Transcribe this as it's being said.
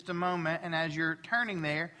A moment, and as you're turning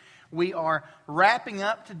there, we are wrapping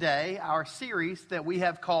up today our series that we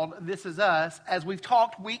have called This Is Us, as we've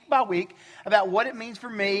talked week by week about what it means for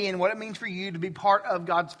me and what it means for you to be part of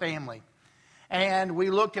God's family. And we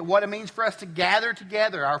looked at what it means for us to gather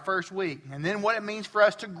together our first week, and then what it means for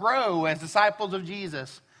us to grow as disciples of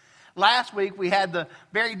Jesus. Last week, we had the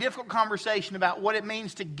very difficult conversation about what it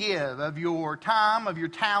means to give of your time, of your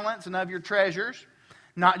talents, and of your treasures.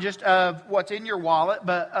 Not just of what's in your wallet,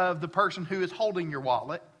 but of the person who is holding your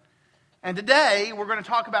wallet. And today, we're going to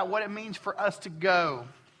talk about what it means for us to go.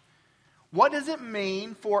 What does it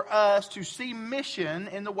mean for us to see mission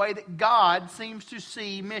in the way that God seems to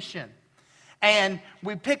see mission? And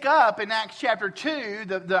we pick up in Acts chapter 2,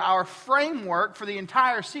 our framework for the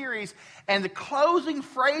entire series, and the closing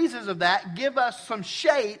phrases of that give us some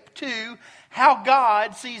shape to how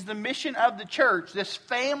God sees the mission of the church, this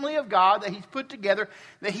family of God that He's put together,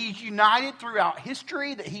 that He's united throughout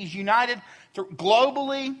history, that He's united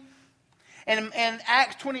globally. And in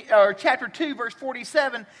Acts chapter 2, verse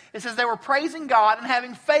 47, it says they were praising God and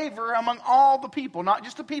having favor among all the people, not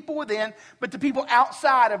just the people within, but the people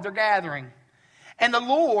outside of their gathering. And the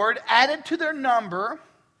Lord added to their number,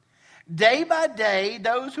 day by day,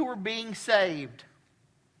 those who were being saved.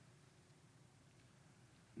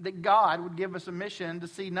 That God would give us a mission to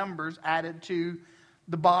see numbers added to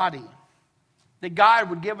the body. That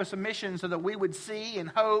God would give us a mission so that we would see and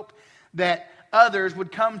hope that others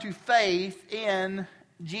would come to faith in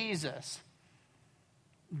Jesus.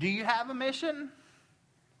 Do you have a mission?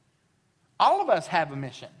 All of us have a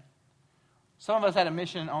mission. Some of us had a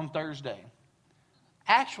mission on Thursday.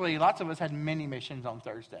 Actually, lots of us had many missions on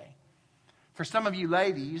Thursday. For some of you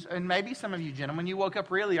ladies, and maybe some of you gentlemen, you woke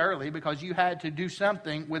up really early because you had to do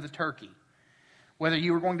something with a turkey. Whether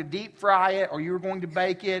you were going to deep fry it, or you were going to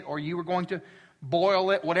bake it, or you were going to boil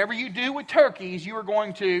it, whatever you do with turkeys, you were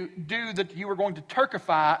going to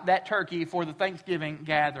turkify that turkey for the Thanksgiving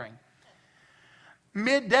gathering.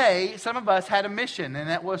 Midday, some of us had a mission, and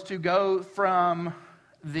that was to go from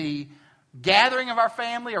the gathering of our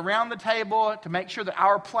family around the table to make sure that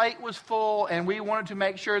our plate was full, and we wanted to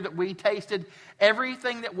make sure that we tasted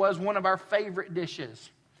everything that was one of our favorite dishes.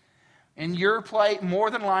 And your plate, more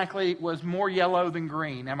than likely, was more yellow than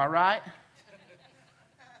green. Am I right?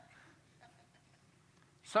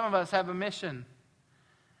 Some of us have a mission,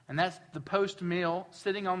 and that's the post-meal,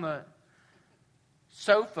 sitting on the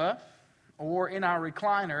sofa or in our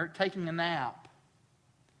recliner, taking a nap.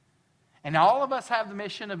 And all of us have the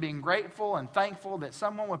mission of being grateful and thankful that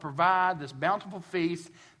someone would provide this bountiful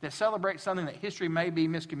feast that celebrates something that history may be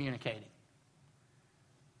miscommunicating.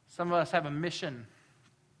 Some of us have a mission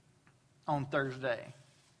on Thursday.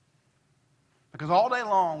 Because all day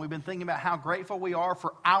long we've been thinking about how grateful we are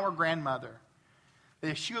for our grandmother.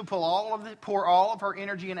 That she would pour all of her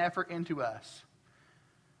energy and effort into us.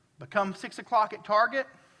 But come 6 o'clock at Target,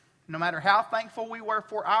 no matter how thankful we were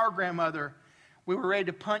for our grandmother, we were ready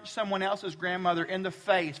to punch someone else's grandmother in the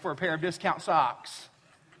face for a pair of discount socks.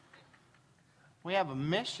 We have a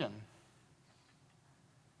mission.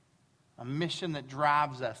 A mission that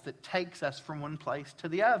drives us, that takes us from one place to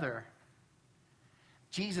the other.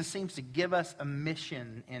 Jesus seems to give us a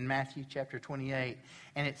mission in Matthew chapter 28.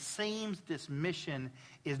 And it seems this mission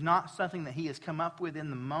is not something that He has come up with in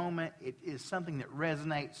the moment. It is something that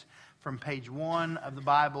resonates from page 1 of the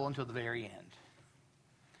Bible until the very end.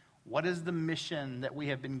 What is the mission that we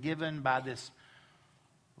have been given by this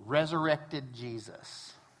resurrected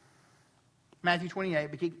Jesus? Matthew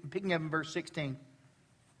 28, picking up in verse 16.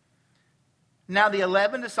 Now the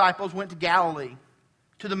 11 disciples went to Galilee,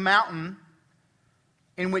 to the mountain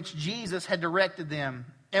in which Jesus had directed them.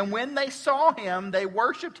 And when they saw Him, they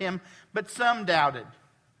worshipped Him, but some doubted,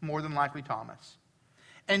 more than likely Thomas.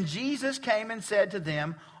 And Jesus came and said to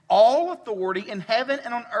them, all authority in heaven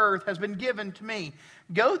and on earth has been given to me.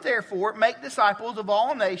 Go therefore, make disciples of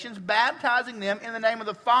all nations, baptizing them in the name of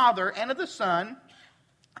the Father and of the Son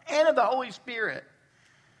and of the Holy Spirit,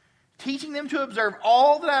 teaching them to observe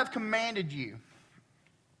all that I have commanded you.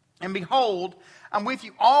 And behold, I'm with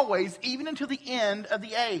you always, even until the end of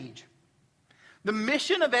the age. The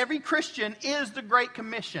mission of every Christian is the Great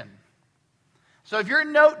Commission. So if you're a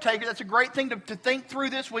note taker, that's a great thing to think through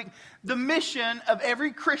this week. The mission of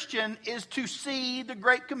every Christian is to see the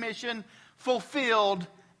Great Commission fulfilled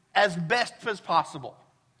as best as possible.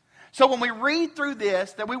 So when we read through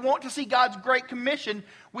this, that we want to see God's Great Commission,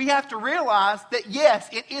 we have to realize that yes,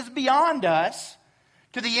 it is beyond us,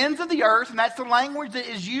 to the ends of the earth, and that's the language that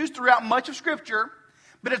is used throughout much of Scripture,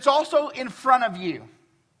 but it's also in front of you.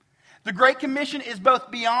 The Great Commission is both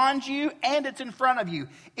beyond you and it's in front of you.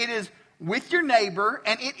 It is with your neighbor,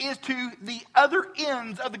 and it is to the other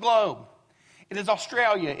ends of the globe. It is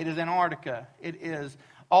Australia. It is Antarctica. It is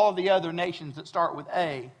all of the other nations that start with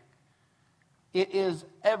A. It is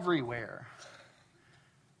everywhere.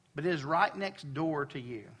 But it is right next door to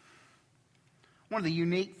you. One of the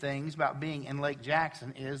unique things about being in Lake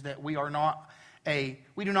Jackson is that we do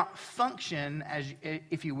not function, as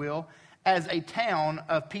if you will, as a town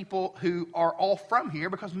of people who are all from here,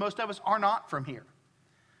 because most of us are not from here.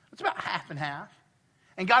 It's about half and half.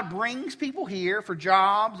 And God brings people here for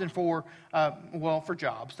jobs and for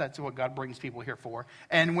jobs. That's what God brings people here for.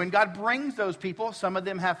 And when God brings those people, some of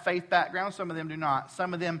them have faith backgrounds, some of them do not.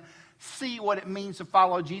 Some of them see what it means to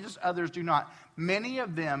follow Jesus, others do not. Many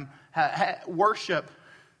of them worship,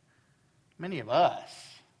 many of us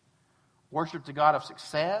worship the God of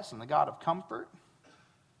success and the God of comfort.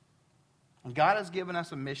 And God has given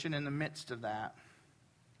us a mission in the midst of that.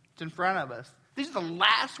 It's in front of us. These are the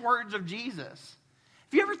last words of Jesus.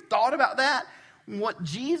 Have you ever thought about that? What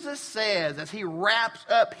Jesus says as he wraps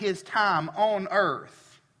up his time on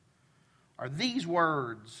earth are these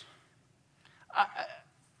words.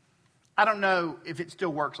 I don't know if it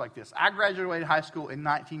still works like this. I graduated high school in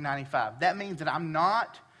 1995. That means that I'm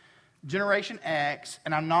not Generation X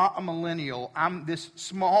and I'm not a millennial. I'm this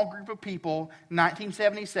small group of people,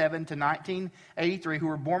 1977 to 1983, who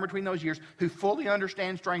were born between those years, who fully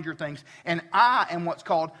understand Stranger Things. And I am what's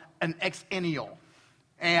called an Xennial.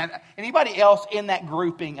 And anybody else in that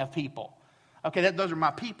grouping of people? Okay, those are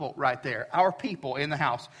my people right there, our people in the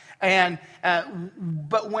house. And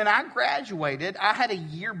but when I graduated, I had a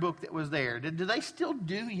yearbook that was there. Do they still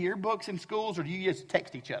do yearbooks in schools, or do you just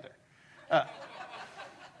text each other?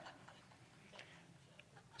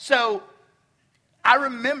 So I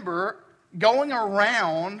remember going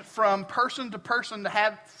around from person to person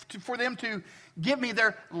for them to give me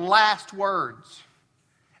their last words.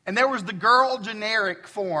 And there was the girl generic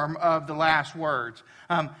form of the last words.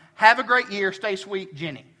 Have a great year, stay sweet,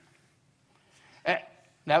 Jenny.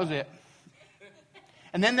 That was it.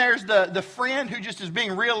 And then there's the friend who just is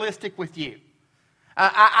being realistic with you.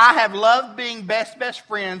 I have loved being best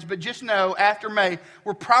friends, but just know after May,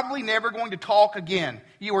 we're probably never going to talk again.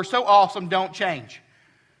 You are so awesome, don't change.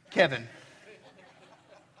 Kevin.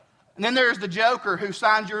 And then there's the joker who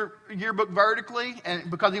signs your yearbook vertically and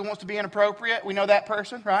because he wants to be inappropriate. We know that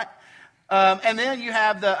person, right? And then you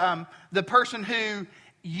have the person who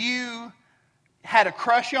you had a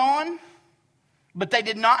crush on, but they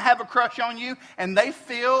did not have a crush on you, and they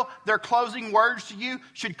feel their closing words to you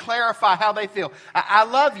should clarify how they feel. I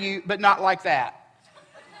love you, but not like that.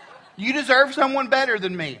 You deserve someone better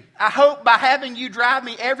than me. I hope by having you drive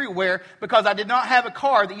me everywhere because I did not have a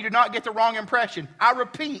car that you did not get the wrong impression. I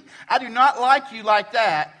repeat, I do not like you like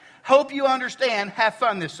that. Hope you understand. Have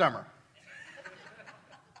fun this summer.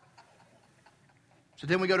 So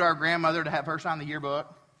then we go to our grandmother to have her sign the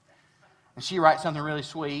yearbook. And she writes something really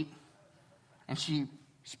sweet. And she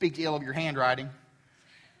speaks ill of your handwriting.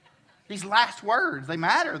 These last words, they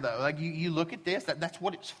matter though. Like you look at this, that's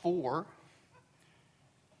what it's for.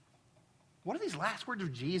 What do these last words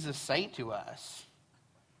of Jesus say to us?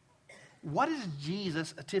 What is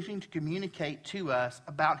Jesus attempting to communicate to us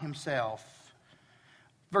about himself?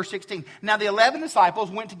 Verse 16, now the 11 disciples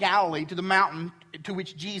went to Galilee to the mountain to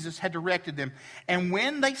which Jesus had directed them. And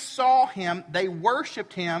when they saw him, they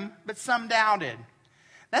worshiped him, but some doubted.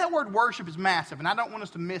 Now, that word worship is massive, and I don't want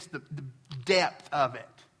us to miss the depth of it.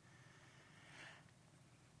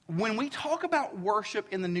 When we talk about worship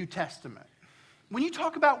in the New Testament, when you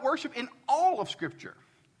talk about worship in all of Scripture,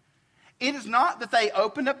 it is not that they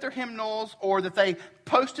opened up their hymnals or that they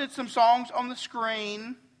posted some songs on the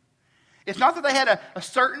screen. It's not that they had a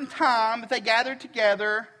certain time that they gathered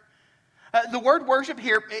together. The word worship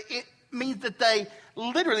here, it means that they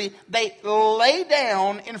lay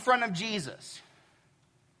down in front of Jesus.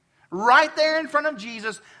 Right there in front of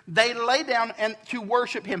Jesus, they lay down and to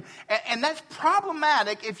worship him. And that's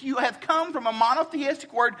problematic if you have come from a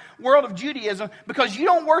monotheistic world of Judaism, because you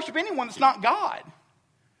don't worship anyone that's not God.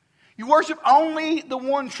 You worship only the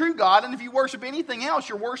one true God, and if you worship anything else,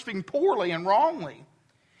 you're worshiping poorly and wrongly.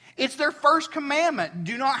 It's their first commandment.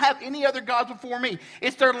 Do not have any other gods before me.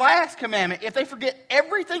 It's their last commandment. If they forget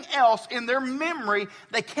everything else in their memory,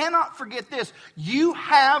 they cannot forget this. You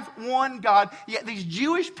have one God. Yet these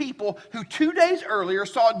Jewish people who 2 days earlier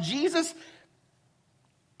saw Jesus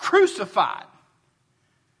crucified,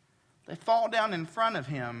 they fall down in front of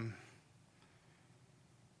him.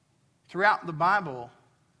 Throughout the Bible,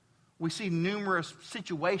 We see numerous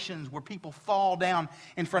situations where people fall down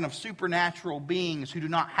in front of supernatural beings who do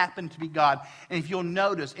not happen to be God. And if you'll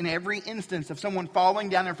notice, in every instance of someone falling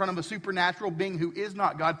down in front of a supernatural being who is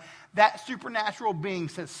not God, that supernatural being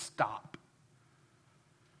says, stop.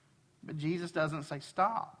 But Jesus doesn't say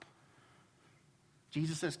stop.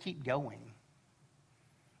 Jesus says, keep going.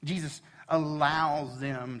 Jesus allows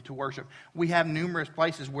them to worship. We have numerous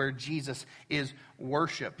places where Jesus is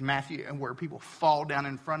worshiped. Matthew, where people fall down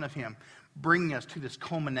in front of him, bringing us to this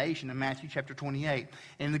culmination in Matthew chapter 28.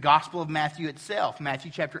 In the Gospel of Matthew itself, Matthew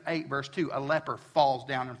chapter 8, verse 2, a leper falls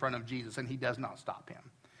down in front of Jesus and he does not stop him.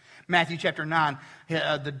 Matthew chapter 9,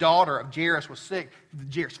 the daughter of Jairus was sick.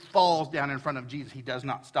 Jairus falls down in front of Jesus. He does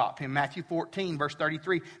not stop him. Matthew 14, verse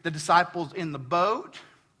 33, the disciples in the boat,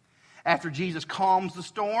 after Jesus calms the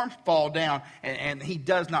storm, fall down, and he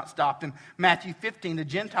does not stop them. Matthew 15, the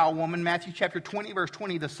Gentile woman. Matthew chapter 20, verse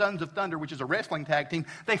 20, the Sons of Thunder, which is a wrestling tag team.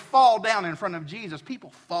 They fall down in front of Jesus. People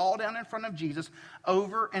fall down in front of Jesus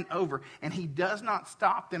over and over, and he does not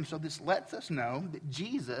stop them. So this lets us know that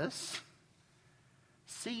Jesus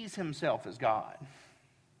sees himself as God.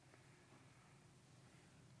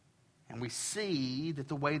 And we see that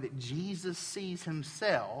the way that Jesus sees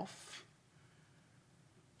himself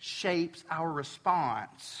shapes our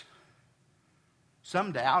response.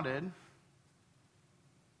 Some doubted,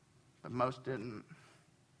 but most didn't.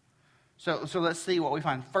 So let's see what we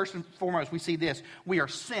find. First and foremost, we see this. We are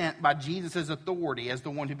sent by Jesus' authority as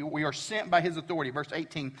the one to be. We are sent by his authority. Verse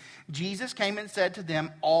 18, Jesus came and said to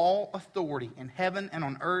them, all authority in heaven and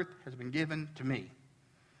on earth has been given to me.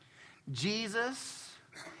 Jesus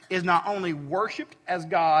is not only worshiped as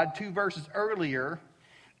God 2 verses earlier,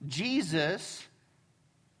 Jesus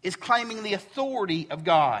is claiming the authority of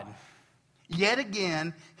God. Yet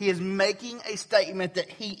again, he is making a statement that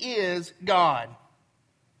he is God.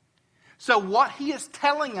 So what he is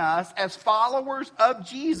telling us as followers of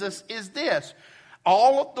Jesus is this.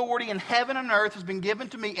 All authority in heaven and earth has been given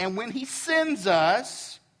to me. And when he sends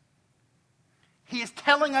us, he is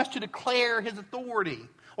telling us to declare his authority.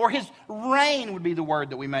 Or his reign would be the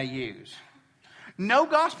word that we may use. No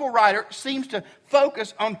gospel writer seems to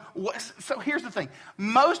focus on what. So here's the thing.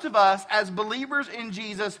 Most of us as believers in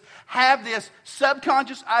Jesus have this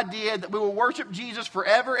subconscious idea that we will worship Jesus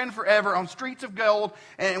forever and forever on streets of gold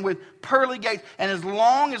and with pearly gates. And as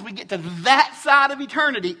long as we get to that side of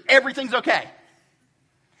eternity, everything's okay.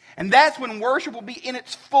 And that's when worship will be in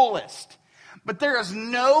its fullest. But there is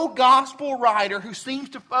no gospel writer who seems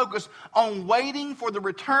to focus on waiting for the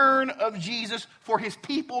return of Jesus for his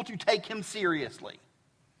people to take him seriously.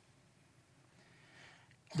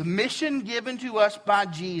 The mission given to us by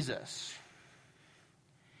Jesus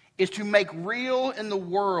is to make real in the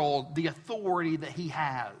world the authority that he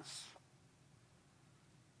has.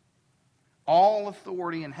 All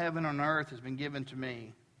authority in heaven and earth has been given to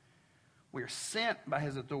me. We are sent by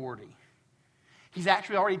his authority. He's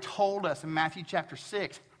actually already told us in Matthew chapter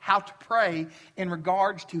 6 how to pray in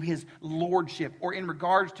regards to his lordship or in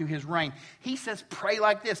regards to his reign. He says, pray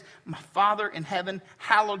like this. My Father in heaven,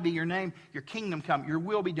 hallowed be your name. Your kingdom come. Your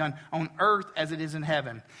will be done on earth as it is in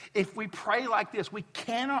heaven. If we pray like this, we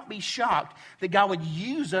cannot be shocked that God would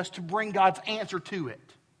use us to bring God's answer to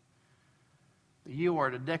it. You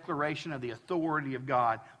are the declaration of the authority of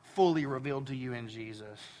God fully revealed to you in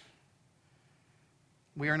Jesus.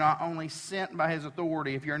 We are not only sent by his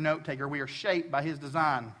authority, if you're a note taker, we are shaped by his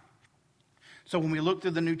design. So when we look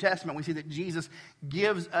through the New Testament, we see that Jesus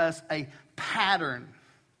gives us a pattern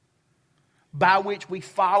by which we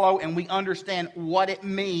follow and we understand what it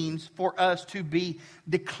means for us to be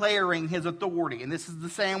declaring his authority. And this is the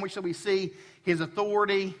sandwich that we see, his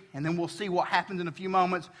authority, and then we'll see what happens in a few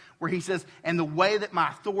moments where he says, and the way that my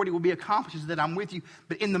authority will be accomplished is that I'm with you.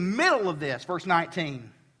 But in the middle of this, verse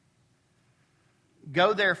 19,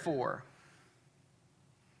 go therefore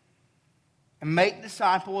and make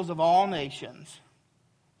disciples of all nations,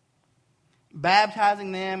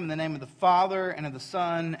 baptizing them in the name of the Father and of the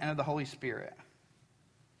Son and of the Holy Spirit.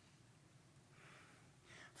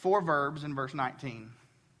 4 verbs in verse 19.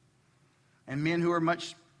 And men who are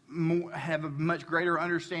have a much greater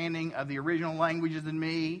understanding of the original languages than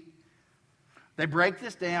me, they break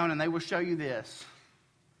this down and they will show you this.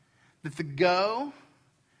 That the go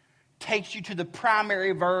takes you to the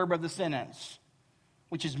primary verb of the sentence,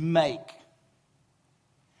 which is make.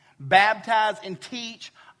 Baptize and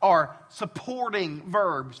teach are supporting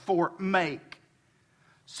verbs for make.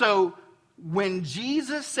 So when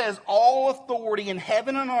Jesus says all authority in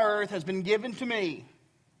heaven and earth has been given to me,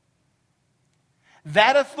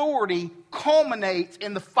 that authority culminates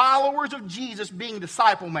in the followers of Jesus being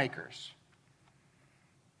disciple makers.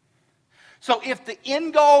 So if the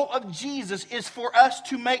end goal of Jesus is for us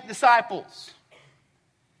to make disciples,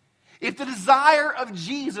 if the desire of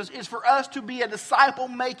Jesus is for us to be a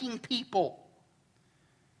disciple-making people,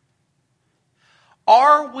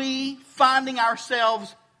 are we finding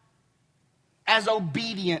ourselves as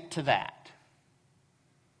obedient to that?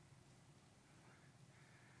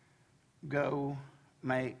 Go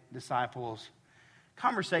make disciples.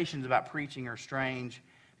 Conversations about preaching are strange.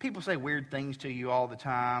 People say weird things to you all the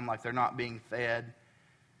time, like they're not being fed.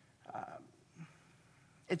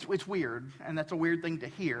 It's weird, and that's a weird thing to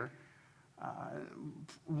hear.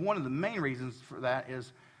 One of the main reasons for that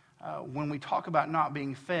is when we talk about not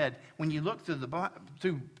being fed, when you look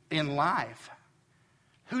through in life,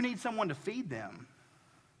 who needs someone to feed them?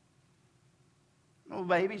 Well,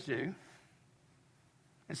 babies do.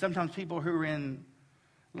 And sometimes people who are in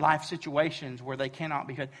life situations where they cannot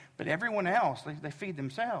be fed, but everyone else, they feed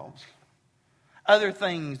themselves. Other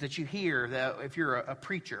things that you hear, that if you're a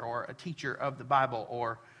preacher or a teacher of the Bible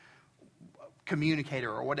or communicator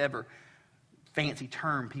or whatever fancy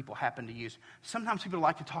term people happen to use, sometimes people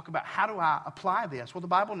like to talk about, how do I apply this? Well, the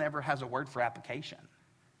Bible never has a word for application.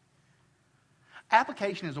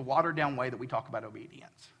 Application is a watered-down way that we talk about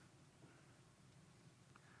obedience.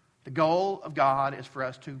 The goal of God is for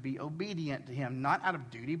us to be obedient to Him, not out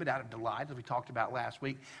of duty, but out of delight, as we talked about last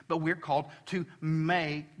week. But we're called to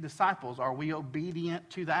make disciples. Are we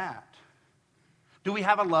obedient to that? Do we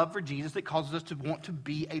have a love for Jesus that causes us to want to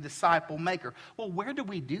be a disciple maker? Well, where do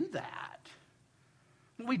we do that?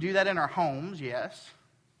 We do that in our homes, yes.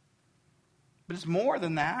 But it's more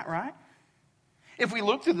than that, right? If we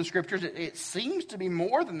look through the scriptures, it seems to be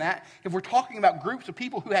more than that. If we're talking about groups of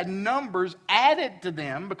people who had numbers added to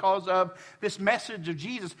them because of this message of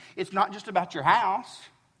Jesus, it's not just about your house.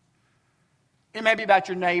 It may be about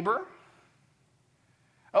your neighbor.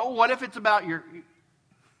 Oh, what if it's about your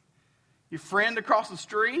friend across the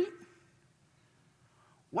street?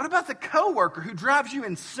 What about the coworker who drives you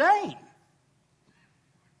insane?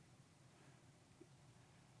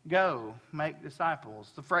 Go, make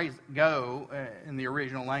disciples. The phrase go in the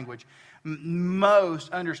original language,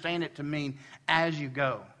 most understand it to mean as you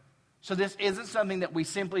go. So this isn't something that we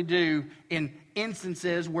simply do in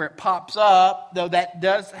instances where it pops up, though that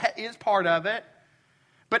is part of it.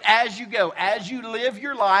 But as you go, as you live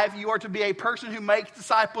your life, you are to be a person who makes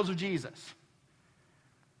disciples of Jesus.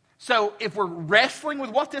 So if we're wrestling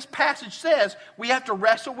with what this passage says, we have to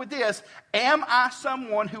wrestle with this. Am I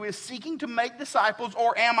someone who is seeking to make disciples,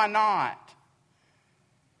 or am I not?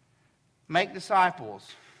 Make disciples.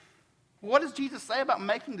 What does Jesus say about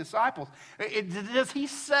making disciples? Does He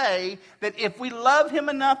say that if we love Him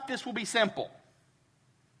enough, this will be simple?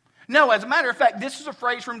 No, as a matter of fact, this is a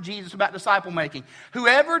phrase from Jesus about disciple making. Or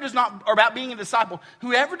about being a disciple,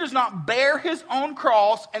 whoever does not bear his own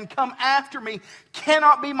cross and come after me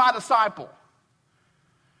cannot be my disciple.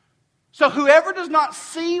 So whoever does not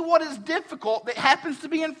see what is difficult that happens to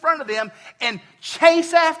be in front of them and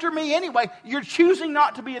chase after me anyway, you're choosing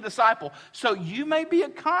not to be a disciple. So you may be a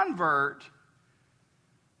convert,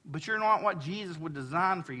 but you're not what Jesus would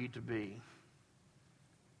design for you to be.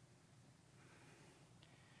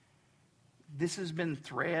 This has been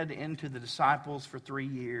thread into the disciples for 3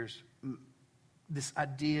 years. This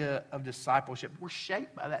idea of discipleship. We're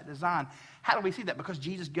shaped by that design. How do we see that? Because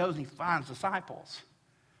Jesus goes and He finds disciples.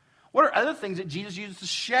 What are other things that Jesus uses to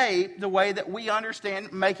shape the way that we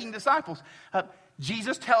understand making disciples?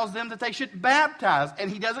 Jesus tells them that they should baptize.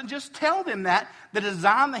 And He doesn't just tell them that. The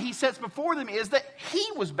design that He sets before them is that He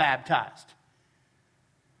was baptized.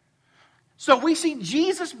 So we see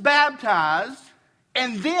Jesus baptized,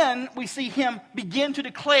 and then we see Him begin to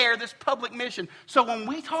declare this public mission. So when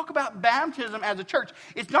we talk about baptism as a church,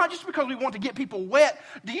 it's not just because we want to get people wet.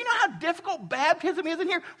 Do you know how difficult baptism is in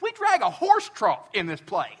here? We drag a horse trough in this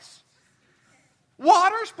place.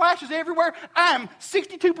 Water splashes everywhere. I'm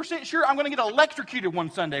 62% sure I'm going to get electrocuted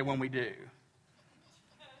one Sunday when we do.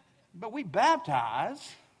 But we baptize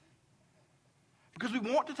because we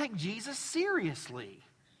want to take Jesus seriously.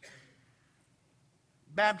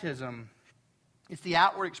 Baptism, it's the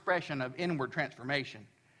outward expression of inward transformation.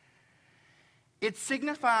 It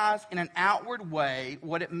signifies in an outward way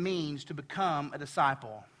what it means to become a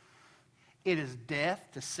disciple. It is death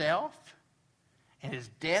to self, and it is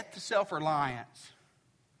death to self-reliance.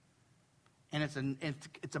 And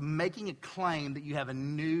it's a making a claim that you have a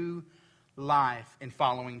new life in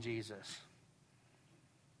following Jesus.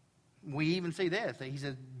 We even see this. He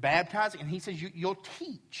says, baptize, and He says, you'll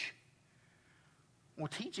teach. Well,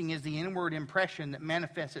 teaching is the inward impression that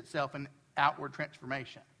manifests itself in outward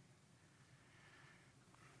transformation.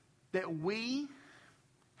 That we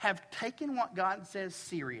have taken what God says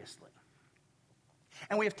seriously.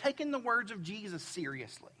 And we have taken the words of Jesus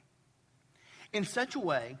seriously in such a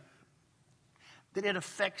way that it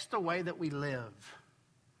affects the way that we live.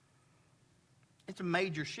 It's a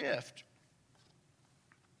major shift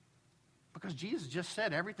because Jesus just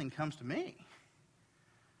said everything comes to me.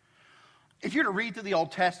 If you're to read through the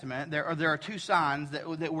Old Testament, there are two signs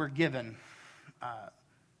that we're given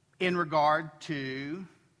in regard to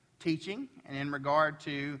teaching and in regard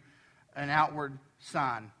to an outward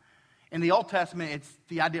sign. In the Old Testament, it's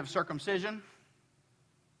the idea of circumcision,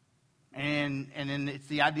 and then it's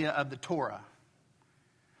the idea of the Torah.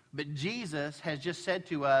 But Jesus has just said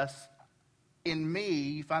to us, in me,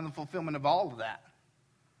 you find the fulfillment of all of that.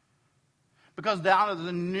 Because now there's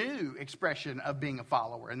a new expression of being a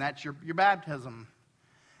follower, and that's your baptism.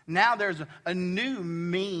 Now there's a new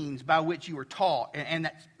means by which you were taught, and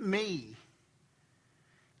that's me.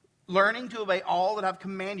 Learning to obey all that I've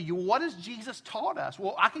commanded you. What has Jesus taught us?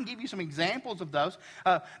 Well, I can give you some examples of those.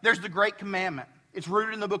 There's the Great Commandment. It's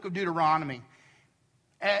rooted in the book of Deuteronomy.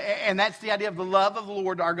 And that's the idea of the love of the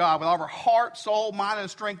Lord our God with all of our heart, soul, mind, and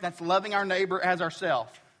strength. That's loving our neighbor as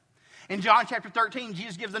ourselves. In John chapter 13,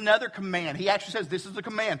 Jesus gives another command. He actually says, this is the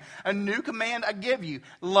command. A new command I give you.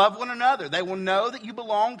 Love one another. They will know that you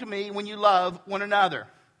belong to me when you love one another.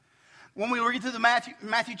 When we read through the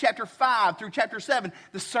Matthew chapter 5 through chapter 7,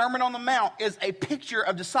 the Sermon on the Mount is a picture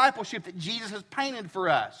of discipleship that Jesus has painted for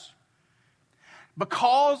us.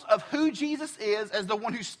 Because of who Jesus is as the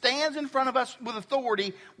one who stands in front of us with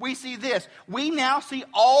authority, we see this. We now see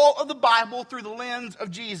all of the Bible through the lens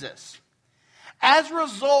of Jesus. As a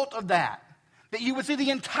result of that you would see the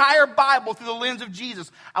entire Bible through the lens of Jesus,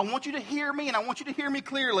 I want you to hear me, and I want you to hear me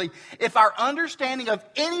clearly. If our understanding of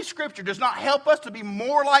any Scripture does not help us to be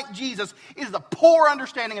more like Jesus, it is a poor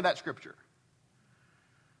understanding of that Scripture.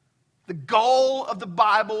 The goal of the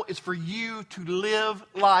Bible is for you to live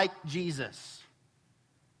like Jesus.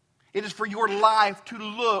 It is for your life to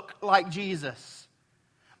look like Jesus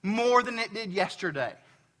more than it did yesterday.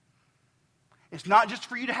 It's not just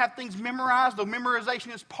for you to have things memorized, though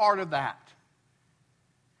memorization is part of that.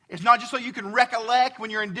 It's not just so you can recollect when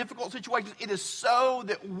you're in difficult situations. It is so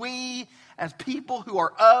that we, as people who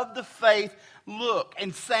are of the faith, look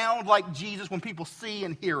and sound like Jesus when people see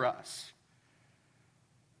and hear us.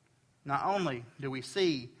 Not only do we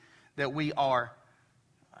see that we are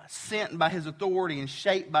sent by His authority and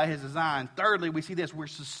shaped by His design. Thirdly, we see this. We're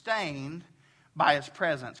sustained by His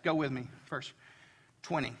presence. Go with me. Verse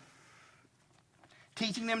 20.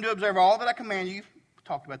 Teaching them to observe all that I command you. We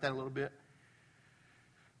talked about that a little bit.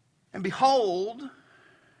 And behold,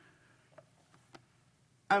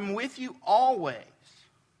 I'm with you always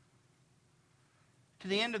to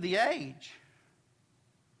the end of the age.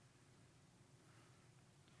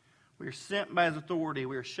 We are sent by His authority.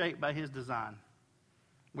 We are shaped by His design.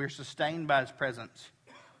 We are sustained by His presence.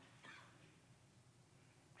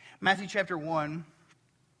 Matthew chapter 1,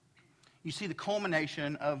 you see the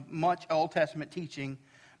culmination of much Old Testament teaching,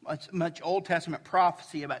 much Old Testament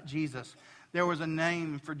prophecy about Jesus. There was a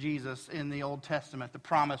name for Jesus in the Old Testament, the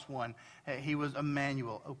promised one. He was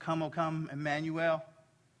Emmanuel. O come, Emmanuel.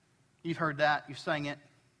 You've heard that. You've sang it.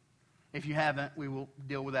 If you haven't, we will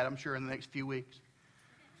deal with that, I'm sure, in the next few weeks.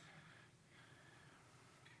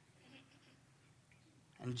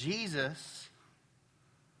 And Jesus,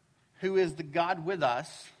 who is the God with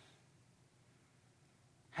us,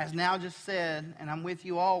 has now just said, and I'm with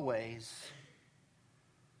you always.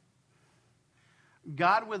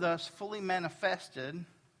 God with us, fully manifested,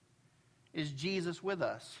 is Jesus with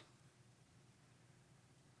us.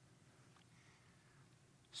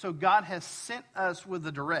 So God has sent us with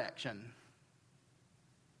a direction.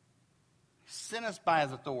 Sent us by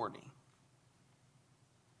His authority.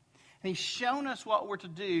 And He's shown us what we're to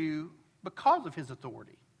do because of His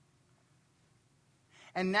authority.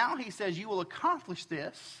 And now He says, you will accomplish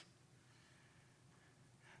this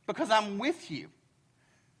because I'm with you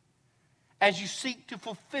as you seek to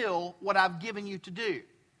fulfill what I've given you to do.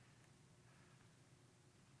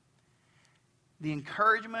 The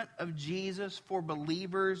encouragement of Jesus for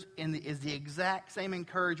believers is the exact same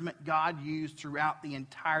encouragement God used throughout the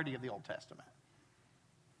entirety of the Old Testament.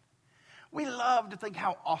 We love to think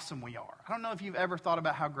how awesome we are. I don't know if you've ever thought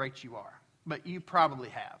about how great you are, but you probably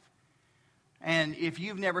have. And if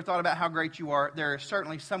you've never thought about how great you are, there is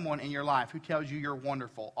certainly someone in your life who tells you you're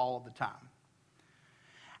wonderful all of the time.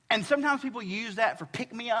 And sometimes people use that for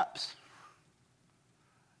pick-me-ups.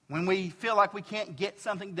 When we feel like we can't get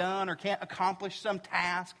something done or can't accomplish some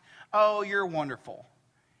task, oh, you're wonderful.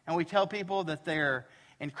 And we tell people that they're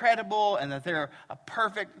incredible and that they're a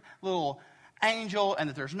perfect little angel and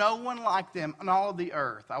that there's no one like them on all of the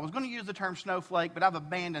earth. I was going to use the term snowflake, but I've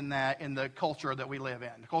abandoned that in the culture that we live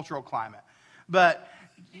in, the cultural climate. But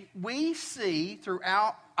we see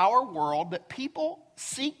throughout our world that people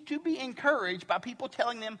seek to be encouraged by people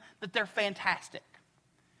telling them that they're fantastic.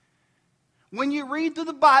 When you read through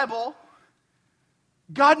the Bible,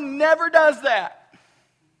 God never does that.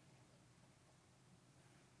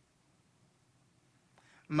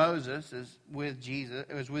 Moses is with Jesus,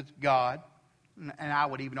 it was with God, and I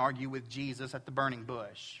would even argue with Jesus at the burning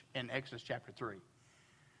bush in Exodus chapter 3.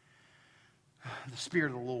 The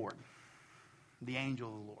Spirit of the Lord, the angel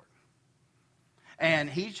of the Lord. And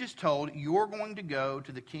he's just told, you're going to go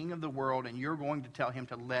to the king of the world and you're going to tell him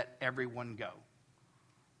to let everyone go.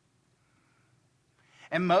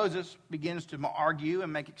 And Moses begins to argue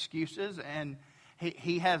and make excuses, and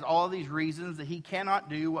he has all these reasons that he cannot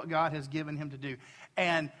do what God has given him to do.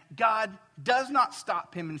 And God does not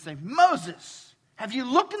stop him and say, Moses, have you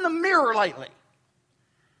looked in the mirror lately?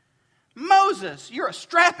 Moses, you're a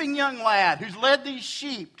strapping young lad who's led these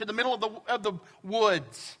sheep to the middle of the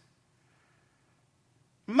woods.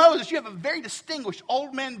 Moses, you have a very distinguished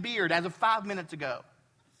old man beard as of 5 minutes ago.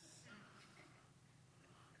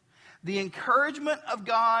 The encouragement of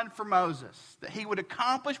God for Moses, that he would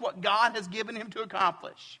accomplish what God has given him to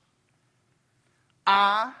accomplish.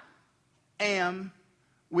 I am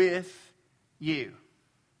with you.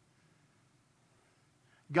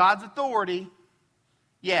 God's authority,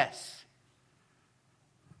 yes.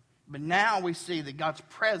 But now we see that God's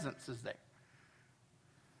presence is there.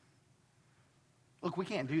 Look, we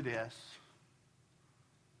can't do this.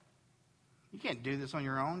 You can't do this on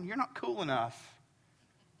your own. You're not cool enough.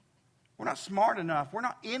 We're not smart enough. We're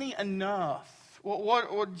not any enough.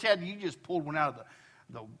 What Chad, you just pulled one out of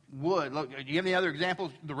the wood. Look, do you have any other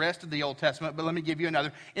examples? The rest of the Old Testament, but let me give you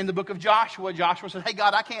another. In the book of Joshua, Joshua said, hey,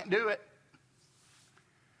 God, I can't do it.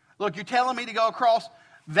 Look, you're telling me to go across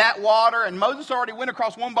that water, and Moses already went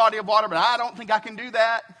across one body of water, but I don't think I can do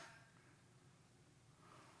that.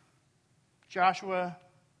 Joshua,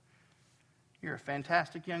 you're a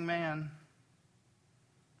fantastic young man.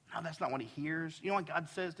 No, that's not what he hears. You know what God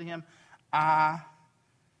says to him? I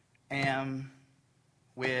am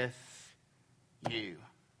with you.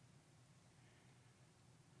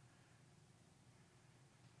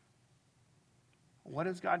 What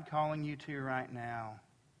is God calling you to right now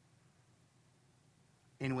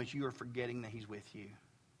in which you are forgetting that he's with you?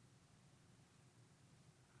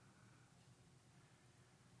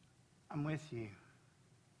 I'm with you.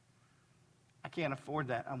 I can't afford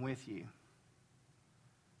that. I'm with you.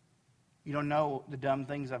 You don't know the dumb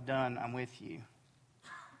things I've done. I'm with you.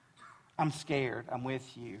 I'm scared. I'm with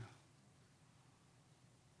you.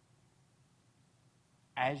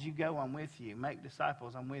 As you go, I'm with you. Make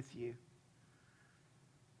disciples. I'm with you.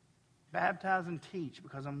 Baptize and teach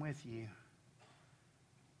because I'm with you.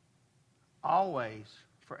 Always,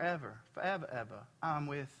 forever, forever, ever, I'm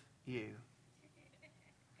with you.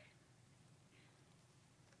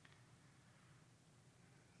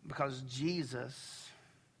 Because Jesus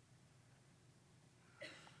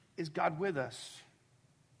is God with us.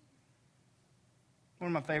 One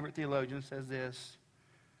of my favorite theologians says this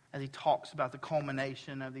as he talks about the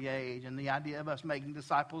culmination of the age and the idea of us making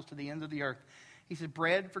disciples to the ends of the earth. He said,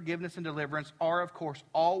 bread, forgiveness, and deliverance are, of course,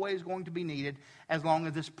 always going to be needed as long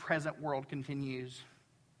as this present world continues.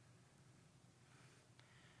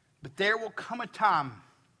 But there will come a time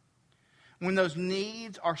when those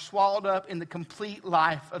needs are swallowed up in the complete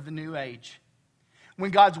life of the new age. When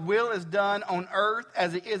God's will is done on earth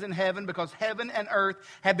as it is in heaven, because heaven and earth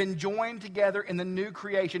have been joined together in the new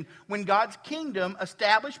creation. When God's kingdom,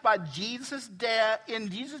 established by Jesus' death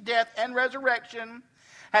and resurrection,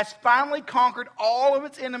 has finally conquered all of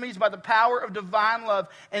its enemies by the power of divine love,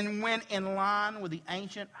 and when in line with the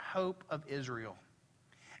ancient hope of Israel.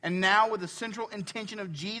 And now with the central intention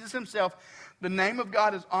of Jesus himself, the name of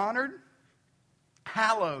God is honored,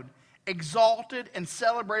 hallowed, exalted, and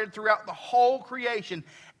celebrated throughout the whole creation.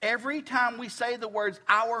 Every time we say the words,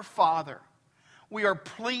 Our Father, we are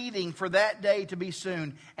pleading for that day to be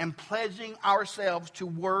soon and pledging ourselves to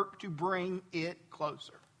work to bring it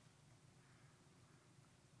closer.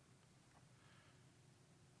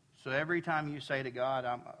 So every time you say to God,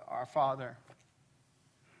 Our Father,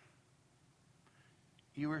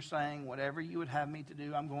 you are saying, whatever you would have me to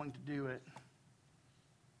do, I'm going to do it.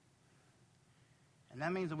 And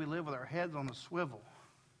that means that we live with our heads on a swivel.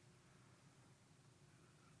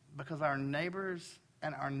 Because our neighbors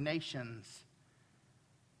and our nations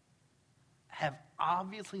have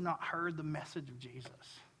obviously not heard the message of Jesus.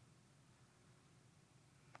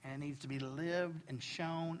 And it needs to be lived and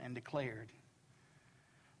shown and declared.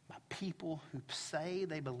 by people who say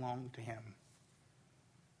they belong to him,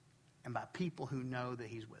 and by people who know that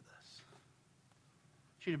he's with us. I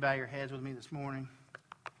want you to bow your heads with me this morning.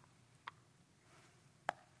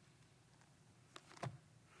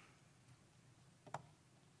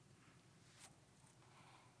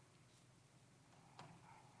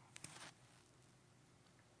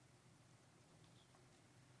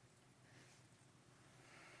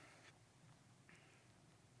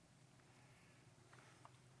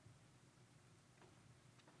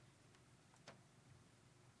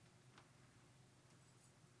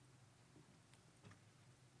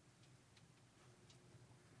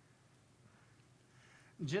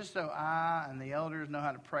 Just so I and the elders know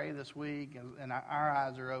how to pray this week, and our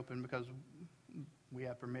eyes are open because we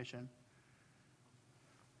have permission.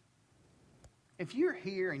 If you're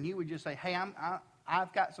here and you would just say, hey,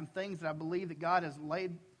 I've got some things that I believe that God has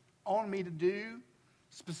laid on me to do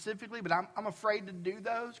specifically, but I'm afraid to do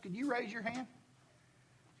those, could you raise your hand?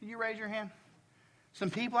 Could you raise your hand?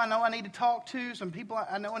 Some people I know I need to talk to, some people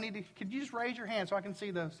I know I need to, could you just raise your hand so I can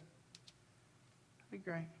see those? That'd be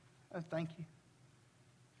great. Thank you.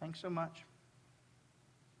 Thanks so much.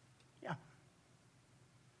 Yeah.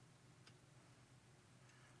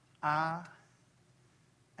 I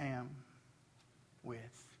am with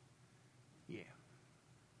you.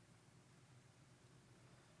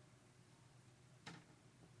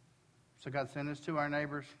 So God, send us to our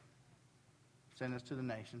neighbors. Send us to the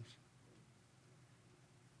nations.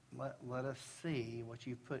 Let us see what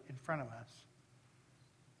you've put in front of us.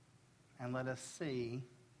 And let us see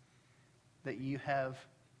that you have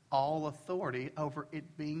all authority over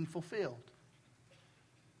it being fulfilled.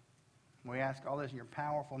 We ask all this in your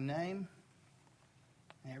powerful name.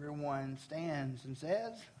 Everyone stands and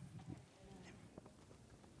says...